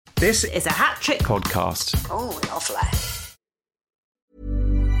This is a Hat Trick podcast. Oh, lovely.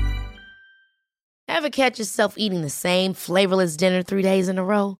 Ever catch yourself eating the same flavorless dinner 3 days in a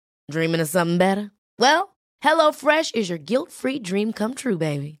row? Dreaming of something better? Well, HelloFresh is your guilt-free dream come true,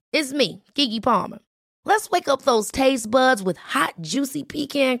 baby. It's me, Keke Palmer. Let's wake up those taste buds with hot, juicy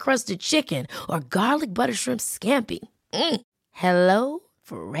pecan-crusted chicken or garlic butter shrimp scampi. Hello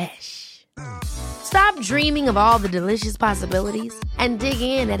Fresh. Stop dreaming of all the delicious possibilities and dig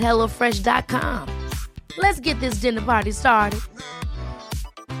in at HelloFresh.com. Let's get this dinner party started.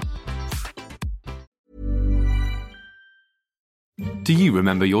 Do you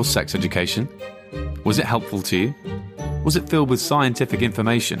remember your sex education? Was it helpful to you? Was it filled with scientific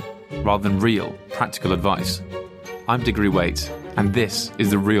information rather than real, practical advice? I'm Diggory Waite, and this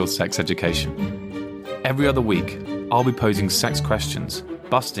is The Real Sex Education. Every other week, I'll be posing sex questions,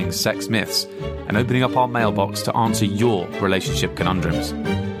 busting sex myths, and opening up our mailbox to answer your relationship conundrums.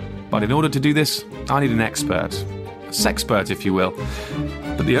 But in order to do this, I need an expert. A sexpert, if you will.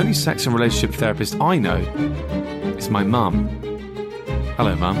 But the only sex and relationship therapist I know is my mum.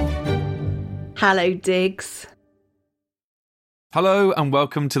 Hello, Mum. Hello, Diggs. Hello and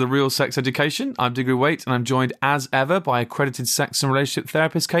welcome to The Real Sex Education. I'm Diggory Waite and I'm joined as ever by accredited sex and relationship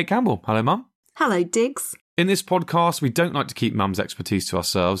therapist Kate Campbell. Hello, Mum. Hello, Diggs. In this podcast, we don't like to keep Mum's expertise to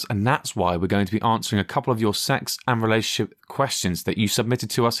ourselves, and that's why we're going to be answering a couple of your sex and relationship questions that you submitted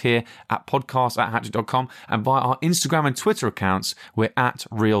to us here at podcast@hatchet.com and via our Instagram and Twitter accounts. We're at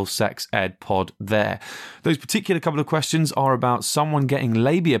RealSexEdPod there. Those particular couple of questions are about someone getting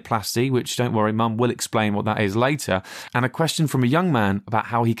labiaplasty, which, don't worry, Mum will explain what that is later, and a question from a young man about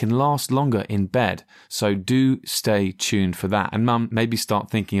how he can last longer in bed. So do stay tuned for that. And Mum, maybe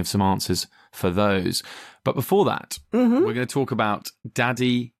start thinking of some answers for those. But before that, we're going to talk about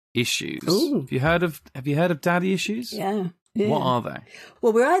daddy issues. Ooh. Have you heard of daddy issues? Yeah. What are they?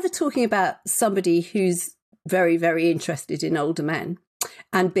 Well, we're either talking about somebody who's very, very interested in older men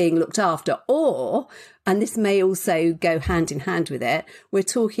and being looked after, or, and this may also go hand in hand with it, we're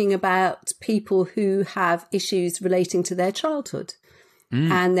talking about people who have issues relating to their childhood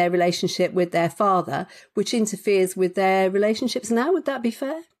and their relationship with their father, which interferes with their relationships now. Would that be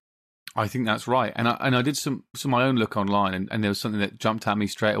fair? I think that's right. And I did some of my own look online, and there was something that jumped at me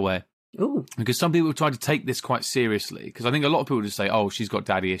straight away. Ooh. Because some people try to take this quite seriously. Because I think a lot of people just say, oh, she's got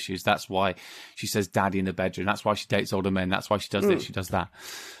daddy issues. That's why she says daddy in the bedroom. That's why she dates older men. That's why she does this, she does that.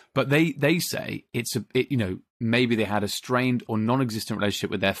 But they say maybe they had a strained or non-existent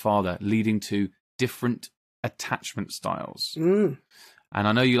relationship with their father, leading to different attachment styles. And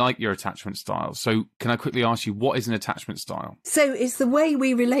I know you like your attachment styles. So can I quickly ask you, what is an attachment style? So it's the way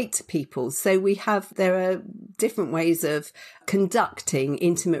we relate to people. So there are different ways of conducting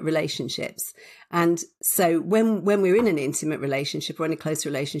intimate relationships. And so when we're in an intimate relationship or in a close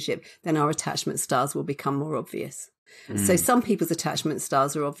relationship, then our attachment styles will become more obvious. So some people's attachment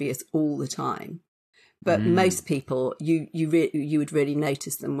styles are obvious all the time. But most people, you would really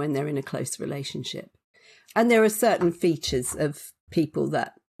notice them when they're in a close relationship. And there are certain features of people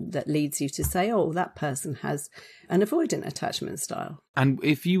that leads you to say, oh, that person has an avoidant attachment style. And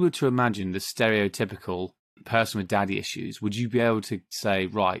if you were to imagine the stereotypical person with daddy issues, would you be able to say,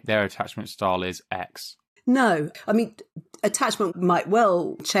 right, their attachment style is X? No. I mean, attachment might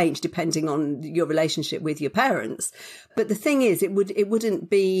well change depending on your relationship with your parents. But the thing is, it wouldn't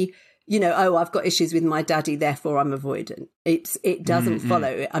be, oh, I've got issues with my daddy, therefore I'm avoidant. It doesn't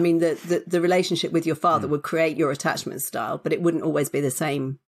follow. I mean, the relationship with your father would create your attachment style, but it wouldn't always be the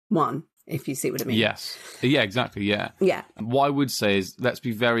same one, if you see what I mean. Yes. Yeah, exactly. Yeah. Yeah. And what I would say is, let's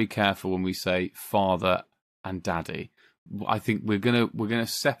be very careful when we say father and daddy. I think we're gonna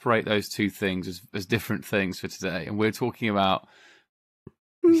separate those two things as different things for today, and we're talking about.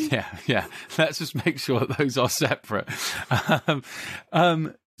 Yeah. Let's just make sure that those are separate.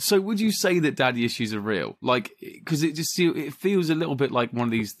 So would you say that daddy issues are real? Like, because it feels a little bit like one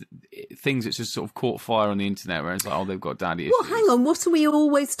of these things that's just sort of caught fire on the internet where it's like, oh, they've got daddy issues. Well, hang on. What are we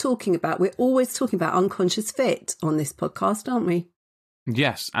always talking about? We're always talking about unconscious fit on this podcast, aren't we?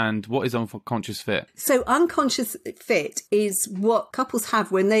 Yes, and what is unconscious fit? So unconscious fit is what couples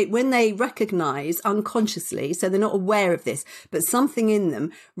have when they recognise unconsciously, so they're not aware of this, but something in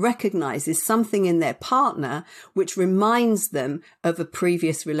them recognises something in their partner which reminds them of a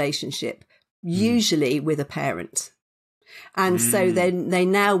previous relationship, usually with a parent. And so then they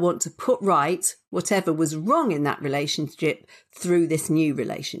now want to put right whatever was wrong in that relationship through this new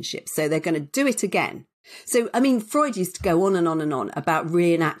relationship. So they're going to do it again. So, I mean, Freud used to go on and on and on about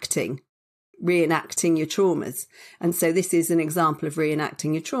reenacting your traumas. And so this is an example of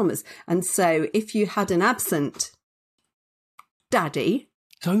reenacting your traumas. And so if you had an absent daddy,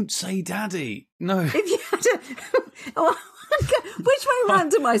 Don't say daddy. No. If you had which way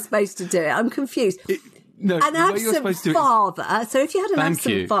round am I supposed to do it? I'm confused. No, an absent father. So if you had an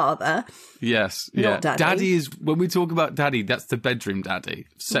absent father... Yes, not daddy. Daddy is, when we talk about daddy, that's the bedroom daddy.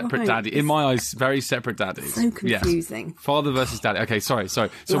 Separate daddy. In my eyes, very separate daddies. So confusing. Yes. Father versus daddy. Okay, sorry. So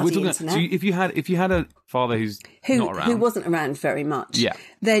we're talking. So if you had a father who's not around, who wasn't around very much, yeah,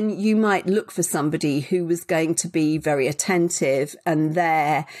 then you might look for somebody who was going to be very attentive and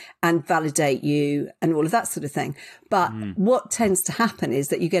there and validate you and all of that sort of thing. But what tends to happen is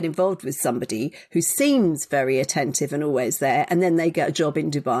that you get involved with somebody who seems very attentive and always there, and then they get a job in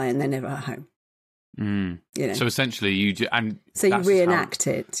Dubai and they're never at home. You know? So essentially, you reenact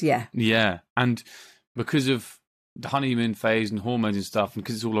it, yeah. Yeah, and because of the honeymoon phase and hormones and stuff, and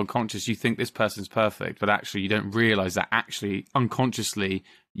because it's all unconscious, you think this person's perfect, but actually you don't realise that actually unconsciously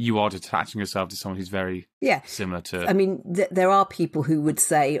you are detaching yourself to someone who's very similar to... I mean, there are people who would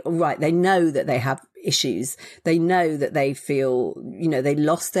say, right, they know that they have issues. They know that they feel, they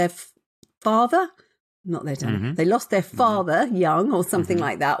lost their father. Not their dad. Mm-hmm. They lost their father young or something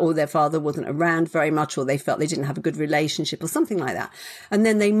like that, or their father wasn't around very much, or they felt they didn't have a good relationship or something like that. And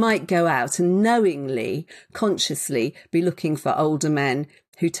then they might go out and knowingly, consciously be looking for older men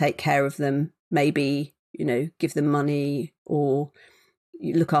who take care of them, maybe, give them money or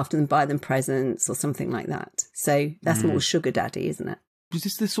look after them, buy them presents or something like that. So that's more sugar daddy, isn't it? Is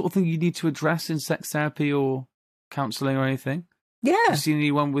this the sort of thing you need to address in sex therapy or counselling or anything? Yeah. Have you seen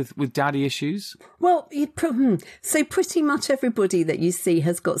anyone with daddy issues? Well, so pretty much everybody that you see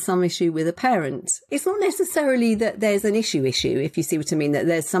has got some issue with a parent. It's not necessarily that there's an issue, if you see what I mean, that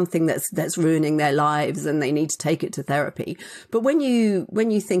there's something that's ruining their lives and they need to take it to therapy. But when you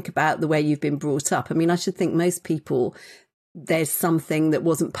think about the way you've been brought up, I mean, I should think most people, there's something that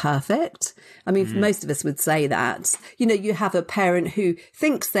wasn't perfect. I mean, most of us would say that. You have a parent who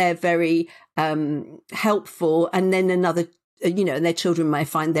thinks they're very helpful, and then another and their children may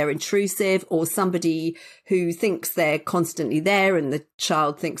find they're intrusive, or somebody who thinks they're constantly there and the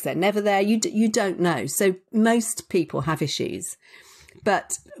child thinks they're never there. You don't know. So most people have issues.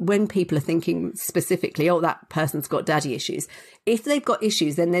 But when people are thinking specifically, that person's got daddy issues, if they've got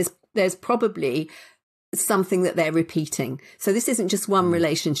issues, then there's probably something that they're repeating. So this isn't just one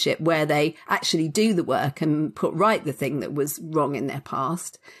relationship where they actually do the work and put right the thing that was wrong in their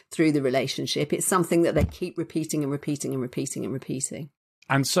past through the relationship. It's something that they keep repeating and repeating and repeating and repeating.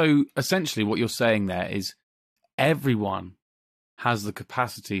 And so essentially what you're saying there is everyone has the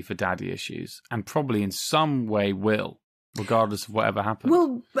capacity for daddy issues and probably in some way will, regardless of whatever happens.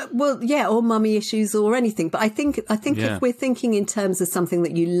 Well, yeah, or mummy issues or anything. But I think if we're thinking in terms of something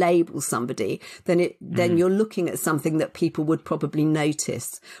that you label somebody, then you're looking at something that people would probably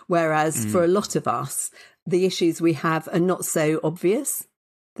notice. Whereas for a lot of us, the issues we have are not so obvious.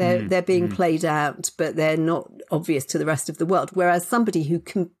 They're being played out, but they're not obvious to the rest of the world. Whereas somebody who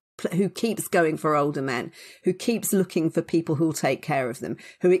keeps going for older men, who keeps looking for people who'll take care of them,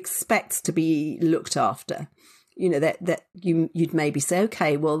 who expects to be looked after, that you'd maybe say,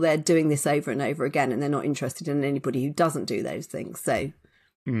 okay, well, they're doing this over and over again and they're not interested in anybody who doesn't do those things. So,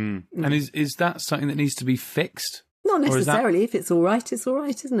 And is that something that needs to be fixed? Not necessarily. If it's all right, it's all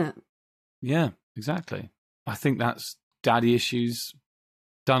right, isn't it? Yeah, exactly. I think that's daddy issues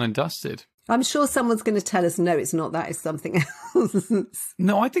done and dusted. I'm sure someone's going to tell us, no, it's not that, it's something else.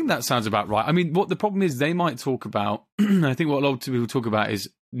 No, I think that sounds about right. I mean, what the problem is, they might talk about, I think what a lot of people talk about is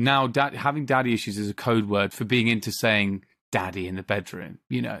now having daddy issues is a code word for being into saying daddy in the bedroom,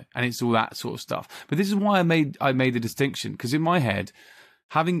 and it's all that sort of stuff. But this is why I made the distinction, because in my head,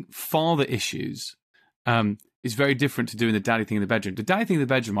 having father issues is very different to doing the daddy thing in the bedroom. The daddy thing in the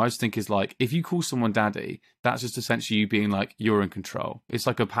bedroom, I just think is like, if you call someone daddy, that's just essentially you being like, you're in control. It's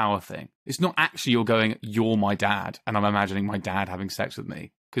like a power thing. It's not actually you're going, you're my dad, and I'm imagining my dad having sex with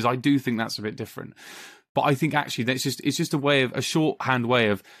me. Because I do think that's a bit different. But I think actually it's just a shorthand way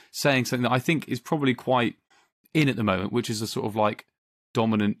of saying something that I think is probably quite in at the moment, which is a sort of like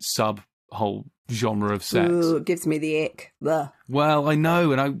dominant whole genre of sex. Ooh, it gives me the ick. Ugh. Well, I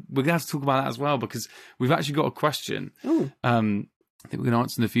know, and we're going to have to talk about that as well, because we've actually got a question. I think we're going to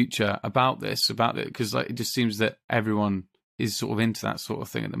answer in the future about this, because it just seems that everyone is sort of into that sort of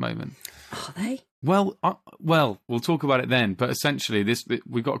thing at the moment. Are they? Well, we'll talk about it then. But essentially,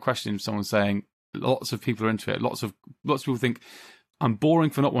 we've got a question from someone saying lots of people are into it. Lots of people think I'm boring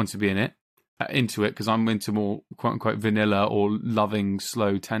for not wanting to be into it because I'm into more quote unquote vanilla or loving,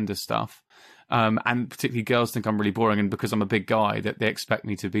 slow, tender stuff. And particularly girls think I'm really boring, and because I'm a big guy, that they expect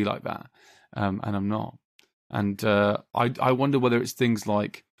me to be like that, and I'm not. And I wonder whether it's things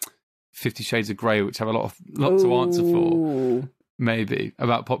like 50 Shades of Grey, which have lots to answer for. maybe,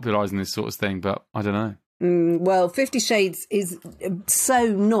 about popularising this sort of thing, but I don't know. Well, 50 Shades is so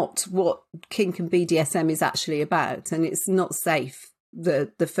not what kink and BDSM is actually about, and it's not safe, the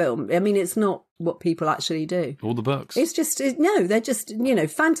film. I mean, it's not what people actually do. All the books. It's just, no, they're just,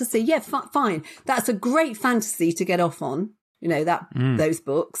 fantasy. Yeah, fine. That's a great fantasy to get off on, those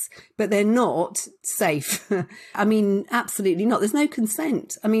books, but they're not safe. I mean, absolutely not. There's no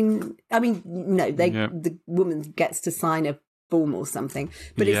consent. I mean, no, the woman gets to sign a form or something,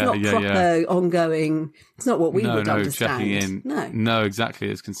 but it's not proper ongoing. It's not what we would understand. Checking in. No, exactly.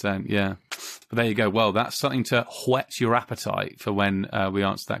 It's consent. Yeah, but there you go. Well, that's something to whet your appetite for when we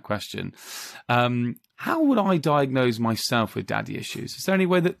answer that question. How would I diagnose myself with daddy issues? Is there any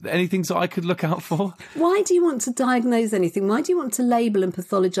way any things that I could look out for? Why do you want to diagnose anything? Why do you want to label and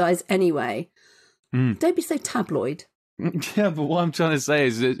pathologise anyway? Don't be so tabloid. Yeah, but what I'm trying to say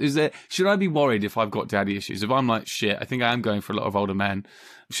is that should I be worried if I've got daddy issues? If I'm like, shit, I think I am going for a lot of older men.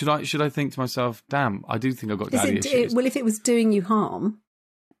 Should I think to myself, damn, I do think I've got daddy issues? Well, if it was doing you harm,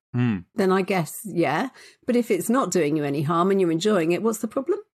 then I guess, yeah. But if it's not doing you any harm and you're enjoying it, what's the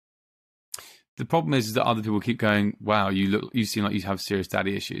problem? The problem is that other people keep going, wow, you seem like you have serious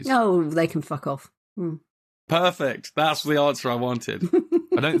daddy issues. Oh, they can fuck off. Perfect. That's the answer I wanted.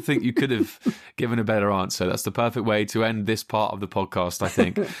 I don't think you could have given a better answer. That's the perfect way to end this part of the podcast, I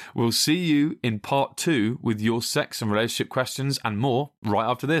think. We'll see you in part 2 with your sex and relationship questions and more right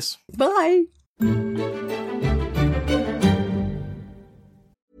after this. Bye.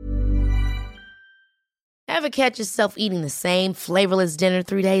 Ever catch yourself eating the same flavorless dinner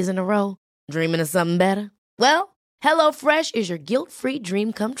 3 days in a row? Dreaming of something better? Well, HelloFresh is your guilt-free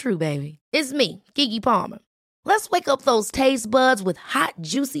dream come true, baby. It's me, Keke Palmer. Let's wake up those taste buds with hot,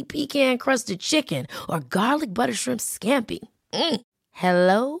 juicy pecan-crusted chicken or garlic butter shrimp scampi.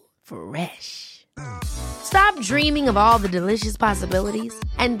 Hello Fresh. Stop dreaming of all the delicious possibilities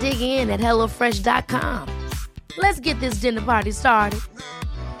and dig in at HelloFresh.com. Let's get this dinner party started.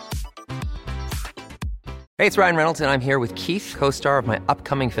 Hey, it's Ryan Reynolds, and I'm here with Keith, co-star of my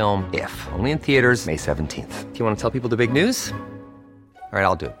upcoming film, If, only in theaters May 17th. Do you want to tell people the big news? All right,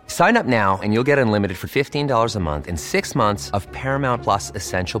 I'll do it. Sign up now and you'll get unlimited for $15 a month and 6 months of Paramount Plus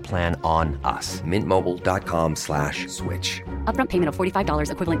Essential Plan on us. MintMobile.com/switch. Upfront payment of $45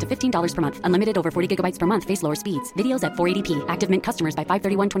 equivalent to $15 per month. Unlimited over 40 gigabytes per month. Face lower speeds. Videos at 480p. Active Mint customers by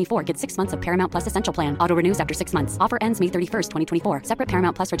 531.24 get 6 months of Paramount Plus Essential Plan. Auto renews after 6 months. Offer ends May 31st, 2024. Separate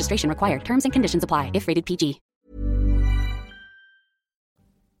Paramount Plus registration required. Terms and conditions apply if rated PG.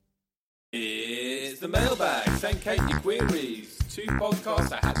 It's the mailbag. Send Kate your queries to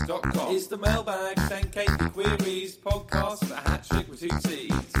podcast@hatch.com. It's the mailbag. Send Kate your queries. Podcast@hatch with 2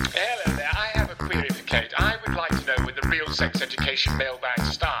 T's. Hello there. I have a query for Kate. I would like to know when the Real Sex Education mailbag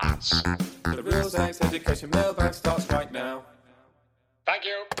starts. The Real Sex Education mailbag starts right now. Thank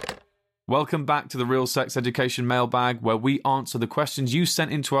you. Welcome back to the Real Sex Education mailbag, where we answer the questions you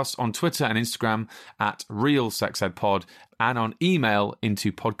sent in to us on Twitter and Instagram at RealSexEdPod and on email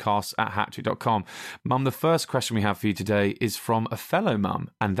into podcasts@hatchet.com. Mum, the first question we have for you today is from a fellow mum,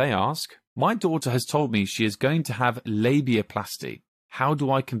 and they ask, my daughter has told me she is going to have labiaplasty. How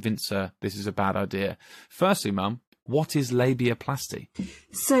do I convince her this is a bad idea? Firstly, Mum, what is labiaplasty?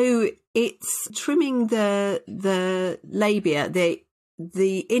 So it's trimming the labia, the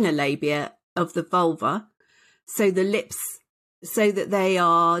inner labia of the vulva, so the lips, so that they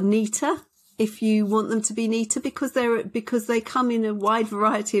are neater, if you want them to be neater, because they come in a wide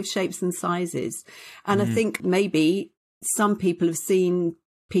variety of shapes and sizes. And I think maybe some people have seen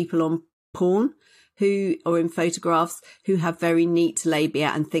people on porn or in photographs who have very neat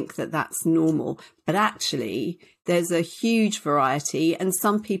labia and think that that's normal. But actually, there's a huge variety, and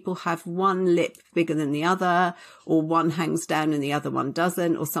some people have one lip bigger than the other, or one hangs down and the other one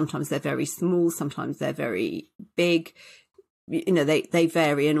doesn't, or sometimes they're very small, sometimes they're very big. You know, they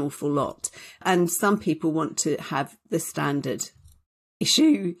vary an awful lot. And some people want to have the standard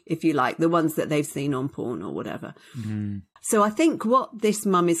issue, if you like, the ones that they've seen on porn or whatever. Mm-hmm. So I think what this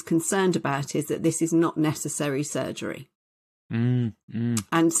mum is concerned about is that this is not necessary surgery. And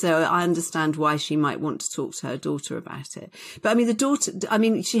so I understand why she might want to talk to her daughter about it. But I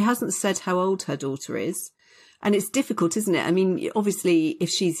mean, she hasn't said how old her daughter is. And it's difficult, isn't it? I mean, obviously,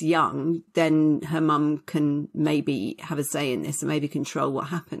 if she's young, then her mum can maybe have a say in this and maybe control what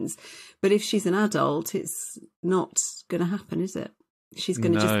happens. But if she's an adult, it's not going to happen, is it? She's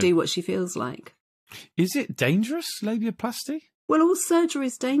going to just do what she feels like. Is it dangerous, labiaplasty? Well, all surgery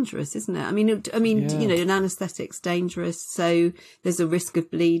is dangerous, isn't it? I mean, Yeah. You know, an anaesthetic's dangerous, so there's a risk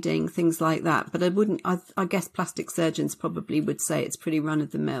of bleeding, things like that. But I guess plastic surgeons probably would say it's pretty run of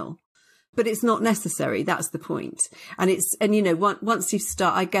the mill. But it's not necessary. That's the point. And once you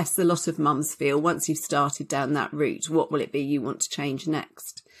start, I guess a lot of mums feel once you've started down that route, what will it be you want to change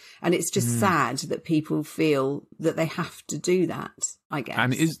next? And it's just sad that people feel that they have to do that, I guess.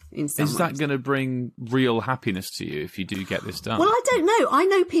 And is that going to bring real happiness to you if you do get this done? Well, I don't know. I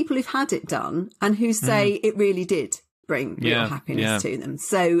know people who've had it done and who say it really did bring real happiness to them.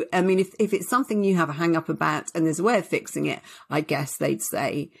 So, I mean, if it's something you have a hang up about and there's a way of fixing it, I guess they'd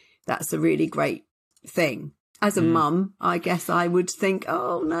say that's a really great thing. As a mum, I guess I would think,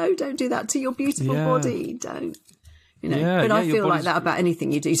 oh no, don't do that to your beautiful body. Don't, but I feel like that about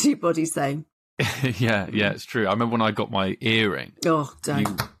anything you do to your body. So yeah, it's true. I remember when I got my earring. Oh,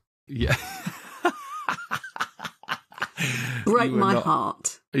 don't. Broke my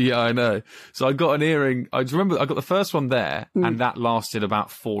heart. Yeah, I know. So I got an earring. I remember I got the first one there, and that lasted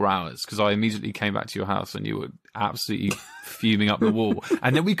about 4 hours because I immediately came back to your house and you were absolutely fuming up the wall.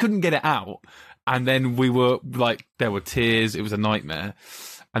 And then we couldn't get it out. And then we were like, there were tears. It was a nightmare.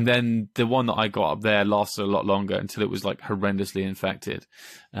 And then the one that I got up there lasted a lot longer until it was like horrendously infected.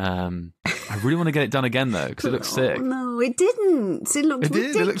 I really want to get it done again though, because it looks sick. No, it didn't. It looked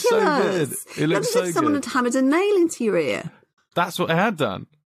ridiculous. It looked so good. It looked so good. As if someone had hammered a nail into your ear. That's what I had done.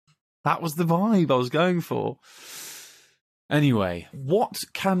 That was the vibe I was going for. Anyway, what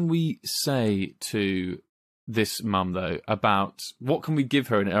can we say to this mum though about what can we give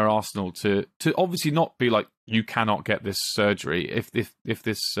her in her arsenal to obviously not be like, you cannot get this surgery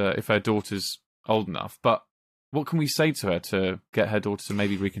if her daughter's old enough, but what can we say to her to get her daughter to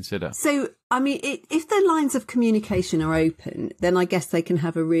maybe reconsider? So, I mean, if the lines of communication are open, then I guess they can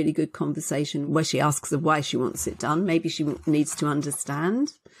have a really good conversation where she asks her why she wants it done. Maybe she needs to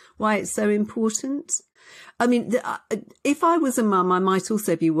understand why it's so important. I mean, if I was a mum, I might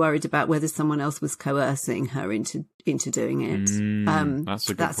also be worried about whether someone else was coercing her into doing it.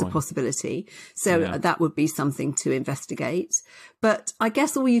 That's a possibility. So that would be something to investigate. But I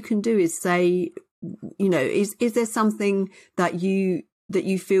guess all you can do is say, is there something that you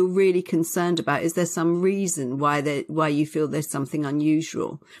feel really concerned about? Is there some reason why you feel there's something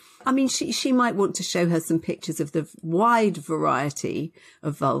unusual? I mean, she might want to show her some pictures of the wide variety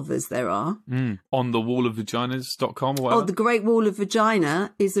of vulvas there are. On the wallofvaginas.com or whatever? Oh, the Great Wall of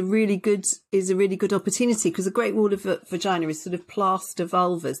Vagina is a really good opportunity, because the Great Wall of Vagina is sort of plaster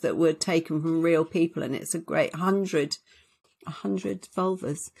vulvas that were taken from real people, and it's a great 100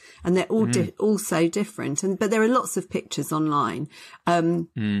 vulvas, and they're all so different. But there are lots of pictures online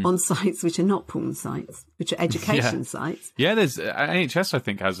on sites which are not porn sites, which are education sites. Yeah, there's NHS, I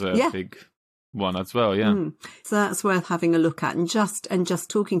think, has a big one as well. Yeah, so that's worth having a look at and just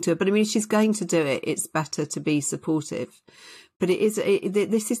talking to her. But I mean, if she's going to do it, it's better to be supportive. But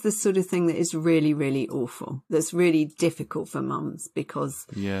this is the sort of thing that is really, really awful. That's really difficult for mums, because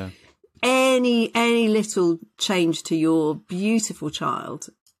any little change to your beautiful child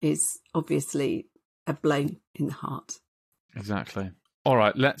is obviously a blow in the heart. Exactly. All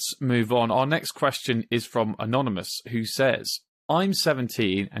right, let's move on. Our next question is from Anonymous, who says, I'm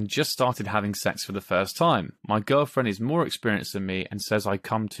 17 and just started having sex for the first time. My girlfriend is more experienced than me and says I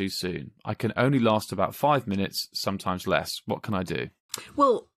come too soon. I can only last about 5 minutes, sometimes less. What can I do?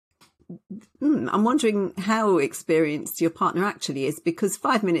 Well, I'm wondering how experienced your partner actually is, because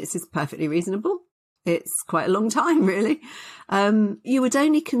 5 minutes is perfectly reasonable. It's quite a long time, really. You would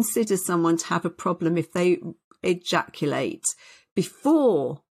only consider someone to have a problem if they ejaculate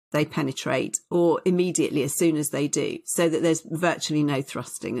before they penetrate or immediately as soon as they do, so that there's virtually no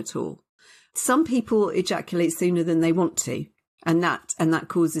thrusting at all. Some people ejaculate sooner than they want to, and that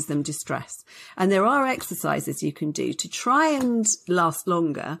causes them distress. And there are exercises you can do to try and last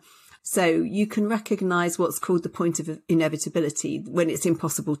longer. So you can recognise what's called the point of inevitability, when it's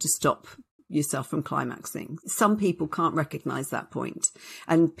impossible to stop yourself from climaxing. Some people can't recognise that point,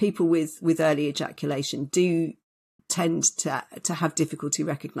 and people with early ejaculation do tend to have difficulty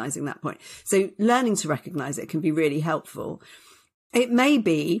recognising that point. So learning to recognise it can be really helpful. It may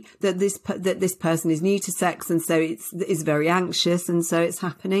be that this person is new to sex, and so is very anxious, and so it's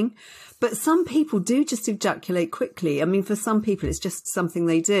happening. But some people do just ejaculate quickly. I mean, for some people, it's just something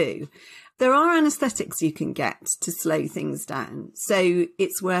they do. There are anaesthetics you can get to slow things down, so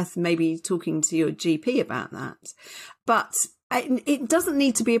it's worth maybe talking to your GP about that. But it doesn't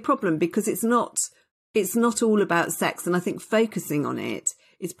need to be a problem, because it's not all about sex, and I think focusing on it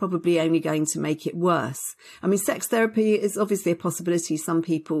is probably only going to make it worse. I mean, sex therapy is obviously a possibility. Some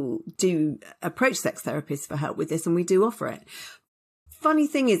people do approach sex therapists for help with this, and we do offer it. Funny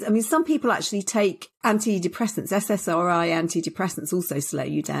thing is, I mean, some people actually take antidepressants. SSRI antidepressants also slow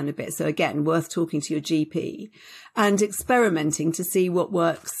you down a bit. So again, worth talking to your GP and experimenting to see what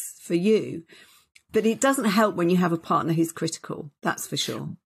works for you. But it doesn't help when you have a partner who's critical. That's for sure.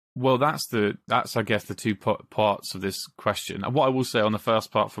 Well, that's I guess the two parts of this question. And what I will say on the first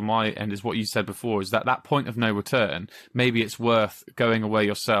part from my end is what you said before, is that point of no return, maybe it's worth going away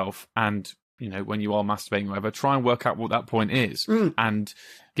yourself and, you know, when you are masturbating or whatever, try and work out what that point is and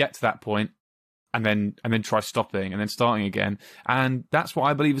get to that point and then try stopping and then starting again. And that's what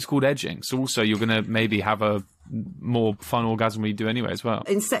I believe is called edging. So also you're going to maybe have a more fun orgasm when you do anyway as well.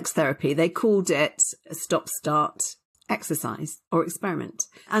 In sex therapy, they called it a stop-start exercise or experiment.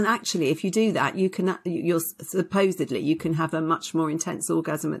 And actually, if you do that, you can have a much more intense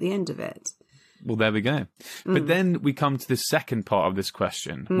orgasm at the end of it. Well, there we go. But then we come to the second part of this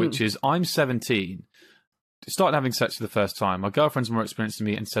question, which is, I'm 17, started having sex for the first time. My girlfriend's more experienced than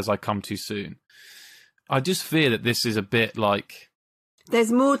me and says I come too soon. I just fear that this is a bit like...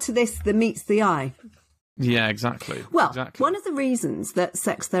 There's more to this than meets the eye. Yeah, exactly. Well, one of the reasons that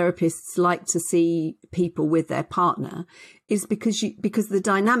sex therapists like to see people with their partner is because the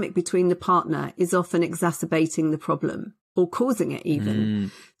dynamic between the partner is often exacerbating the problem or causing it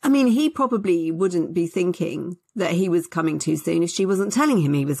even. I mean, he probably wouldn't be thinking that he was coming too soon if she wasn't telling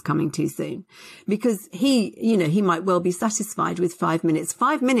him he was coming too soon, because he might well be satisfied with 5 minutes.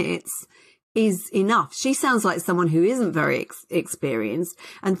 5 minutes is enough. She sounds like someone who isn't very experienced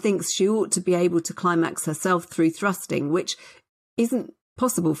and thinks she ought to be able to climax herself through thrusting, which isn't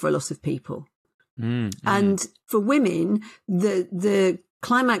possible for a lot of people. And for women, the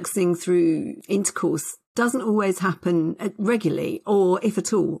climaxing through intercourse doesn't always happen regularly, or if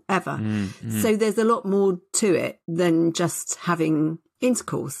at all, ever. So there's a lot more to it than just having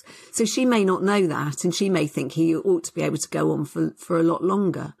intercourse. So she may not know that, and she may think he ought to be able to go on for a lot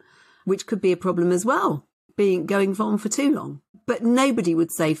longer, which could be a problem as well, going on for too long. But nobody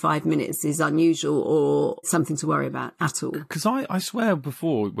would say 5 minutes is unusual or something to worry about at all. Because I swear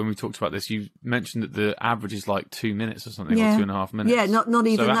before, when we talked about this, you mentioned that the average is like 2 minutes or something, or 2.5 minutes. Yeah, not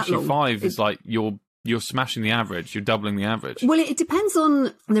even that long. So actually 5 is like you're smashing the average, you're doubling the average. Well, it depends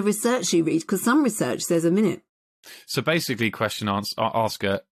on the research you read, because some research says a minute. So basically, question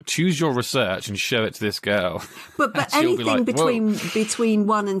asker, choose your research and show it to this girl. But anything between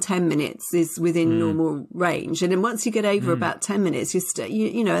 1 and 10 minutes is within normal range. And then once you get over about 10 minutes,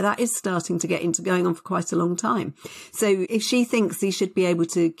 that is starting to get into going on for quite a long time. So if she thinks he should be able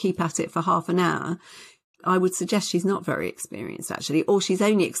to keep at it for half an hour, I would suggest she's not very experienced, actually, or she's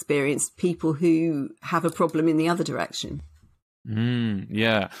only experienced people who have a problem in the other direction.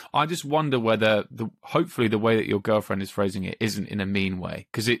 Yeah, I just wonder whether hopefully the way that your girlfriend is phrasing it isn't in a mean way,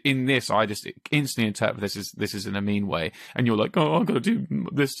 because in this I just instantly interpret this is in a mean way, and you're like, oh, I've got to do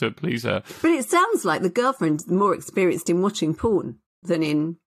this to please her. But it sounds like the girlfriend's more experienced in watching porn than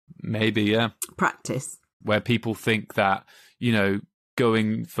in maybe practice, where people think that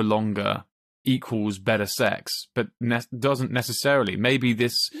going for longer equals better sex, but doesn't necessarily. Maybe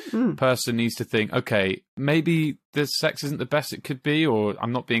this person needs to think, okay, maybe this sex isn't the best it could be, or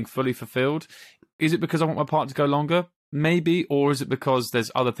I'm not being fully fulfilled. Is it because I want my partner to go longer? Maybe. Or is it because there's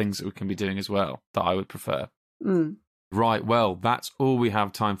other things that we can be doing as well that I would prefer? Right, well, that's all we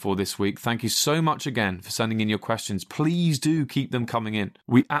have time for this week. Thank you so much again for sending in your questions. Please do keep them coming in.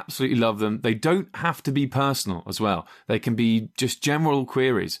 We absolutely love them. They don't have to be personal as well. They can be just general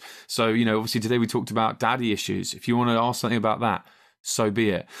queries. So, obviously today we talked about daddy issues. If you want to ask something about that, so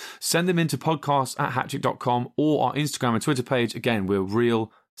be it. Send them into podcast@hatchick.com or our Instagram and Twitter page. Again, we're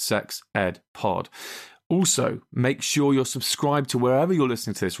Real Sex Ed Pod. Also, make sure you're subscribed to wherever you're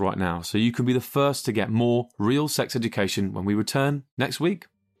listening to this right now so you can be the first to get more real sex education when we return next week.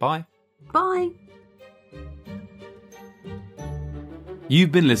 Bye. Bye.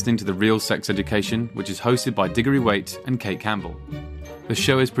 You've been listening to The Real Sex Education, which is hosted by Diggory Waite and Kate Campbell. The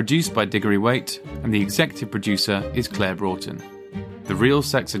show is produced by Diggory Waite and the executive producer is Claire Broughton. The Real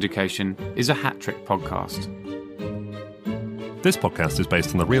Sex Education is a Hat Trick podcast. This podcast is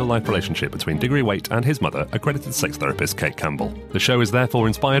based on the real-life relationship between Diggory Waite and his mother, accredited sex therapist Kate Campbell. The show is therefore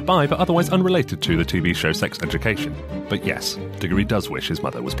inspired by, but otherwise unrelated to, the TV show Sex Education. But yes, Diggory does wish his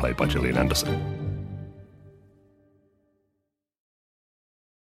mother was played by Gillian Anderson.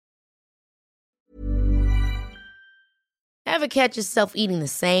 Ever catch yourself eating the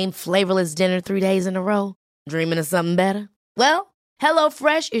same flavorless dinner 3 days in a row? Dreaming of something better? Well,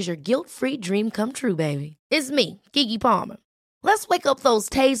 HelloFresh is your guilt-free dream come true, baby. It's me, Keke Palmer. Let's wake up those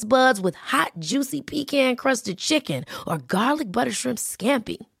taste buds with hot, juicy pecan-crusted chicken or garlic butter shrimp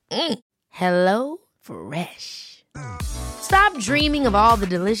scampi. Hello Fresh. Stop dreaming of all the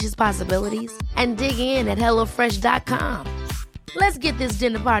delicious possibilities and dig in at HelloFresh.com. Let's get this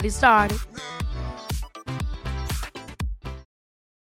dinner party started.